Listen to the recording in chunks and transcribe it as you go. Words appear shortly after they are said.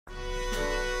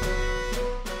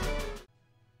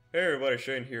Hey everybody,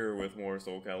 Shane here with more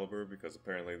Soul Calibur, because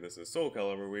apparently this is Soul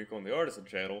Calibur week on the Artisan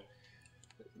channel.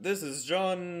 This is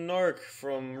Jaune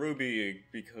from Rwby,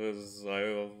 because I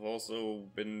have also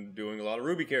been doing a lot of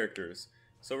Rwby characters.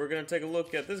 So we're gonna take a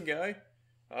look at this guy.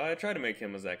 I tried to make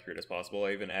him as accurate as possible.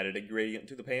 I even added a gradient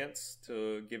to the pants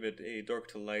to give it a dark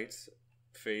to light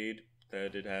fade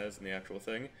that it has in the actual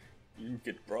thing. You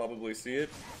could probably see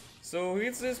it. So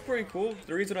it's pretty cool.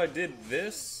 The reason I did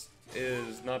this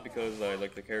is not because I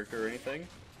like the character or anything,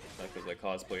 not because I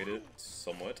cosplayed it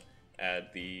somewhat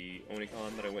at the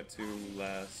Onicon that I went to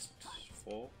last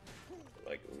fall.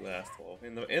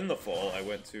 In the fall, I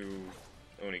went to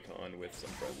Onicon with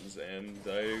some friends, and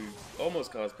I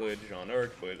almost cosplayed Jaune,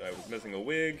 but I was missing a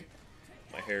wig.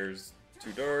 My hair's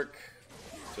too dark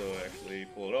to actually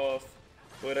pull it off.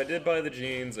 But I did buy the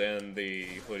jeans and the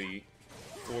hoodie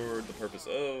for the purpose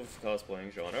of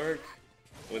cosplaying Jaune.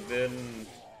 But then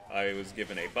I was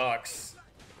given a box,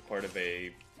 part of a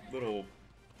little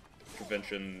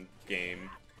convention game,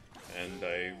 and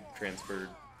I transferred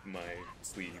my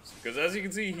sleeves. Because as you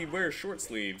can see, he wears short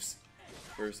sleeves.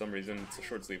 For some reason, it's a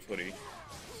short sleeve hoodie.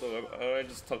 So I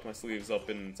just tucked my sleeves up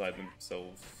inside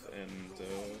themselves, and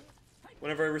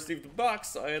whenever I received the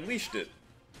box, I unleashed it.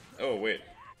 Oh, wait.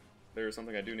 There's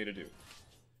something I do need to do.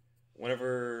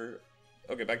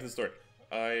 Okay, back to the story.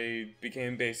 I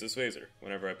became Basis Phaser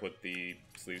whenever I put the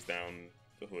sleeves down,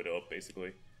 the hood up,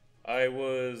 basically. I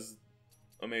was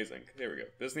amazing. There we go.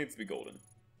 This needs to be golden.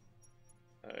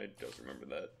 I just remembered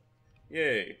that.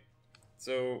 Yay!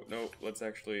 So, no, let's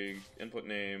actually input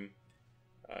name.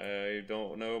 I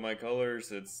don't know my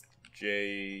colors. It's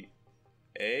Jaune?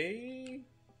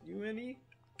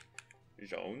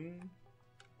 Jaune?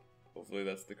 Hopefully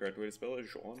that's the correct way to spell it.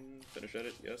 Jaune. Finish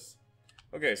edit, yes.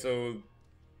 Okay, so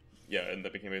yeah, and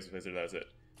that became Basis Phaser, that's it.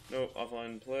 No,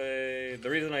 offline play. The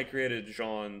reason I created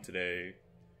Jaune today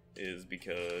is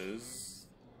because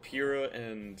Pyrrha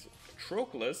and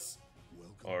Patroclus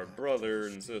are brother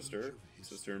and sister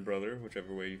and brother,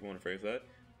 whichever way you want to phrase that.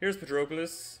 Here's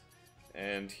Patroclus,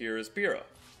 and here is Pyrrha.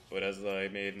 But as I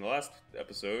made in the last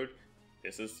episode,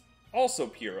 this is also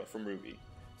Pyrrha from Rwby.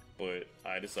 But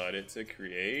I decided to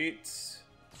create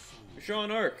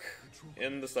Jaune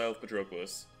in the style of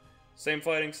Patroclus. Same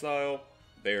fighting style,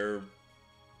 they're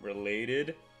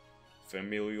related,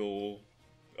 familial,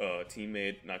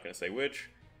 teammate, not gonna say which,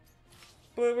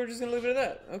 but we're just gonna leave it at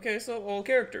that. Okay, so all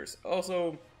characters.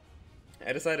 Also,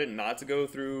 I decided not to go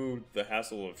through the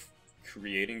hassle of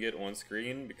creating it on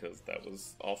screen because that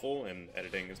was awful and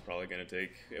editing is probably gonna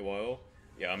take a while.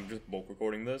 Yeah, I'm just bulk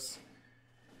recording this.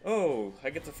 Oh, I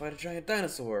get to fight a giant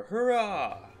dinosaur,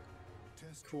 hurrah!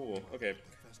 Cool, okay,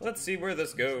 let's see where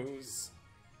this goes.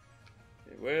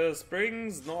 Where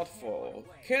springs, not fall.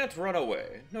 Can't run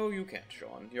away. No, you can't,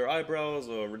 Jaune. Your eyebrows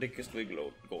are ridiculously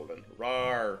golden.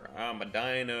 Rawr, I'm a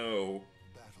dino.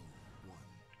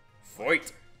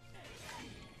 Fight!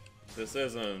 This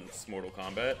isn't Mortal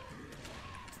Kombat.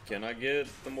 Can I get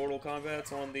the Mortal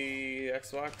Kombats on the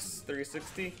Xbox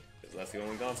 360? Because that's the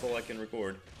only console I can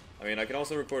record. I mean, I can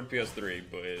also record PS3,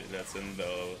 but that's in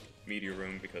the media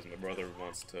room because my brother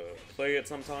wants to play it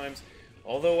sometimes.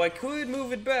 Although I could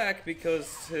move it back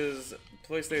because his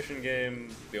PlayStation game,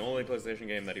 the only PlayStation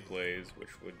game that he plays,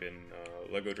 which would have been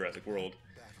Lego Jurassic World,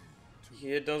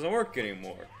 it doesn't work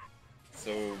anymore.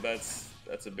 So that's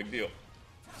a big deal.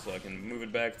 So I can move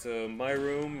it back to my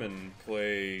room and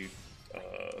play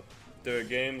the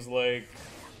games like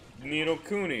Ni no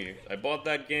Kuni. I bought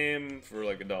that game for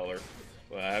like $1.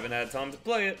 But I haven't had time to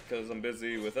play it because I'm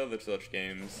busy with other such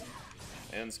games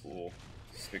and school.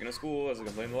 Speaking of school, as I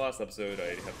complained in the last episode, I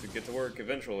have to get to work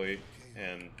eventually,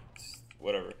 and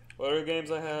whatever. What other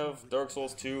games I have? Dark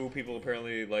Souls 2, people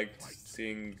apparently liked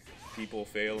seeing people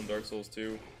fail in Dark Souls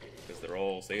 2, because they're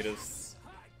all sadists.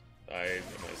 I,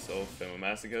 myself, am a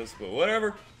masochist, but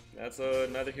whatever! That's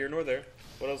neither here nor there.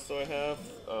 What else do I have?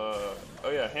 Oh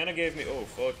yeah, Hannah gave me, oh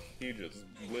fuck, he just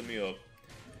lit me up.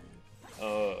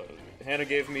 Hannah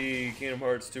gave me Kingdom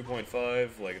Hearts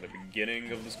 2.5, like at the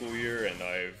beginning of the school year, and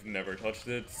I've never touched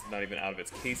it. It's not even out of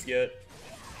its case yet.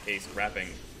 Case wrapping.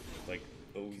 Like,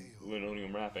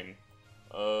 linoleum wrapping.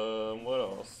 What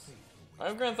else? I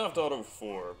have Grand Theft Auto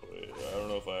 4, but I don't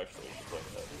know if I actually should play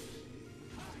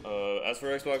that. As for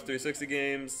Xbox 360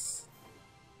 games,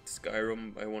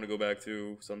 Skyrim I want to go back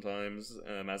to sometimes.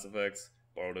 Mass Effect,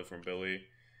 borrowed it from Billy.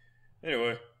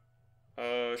 Anyway.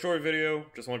 Short video,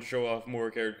 just wanted to show off more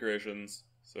character creations.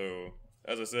 So,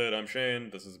 as I said, I'm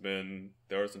Shane, this has been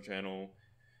the Artisan channel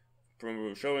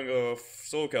showing off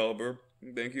Soul Calibur.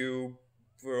 Thank you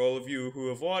for all of you who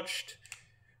have watched,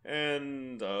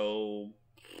 and I'll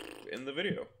end the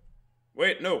video.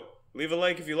 Wait, no! Leave a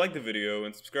like if you like the video,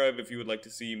 and subscribe if you would like to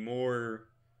see more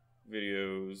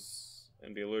videos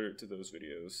and be alerted to those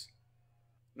videos.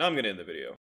 Now I'm gonna end the video.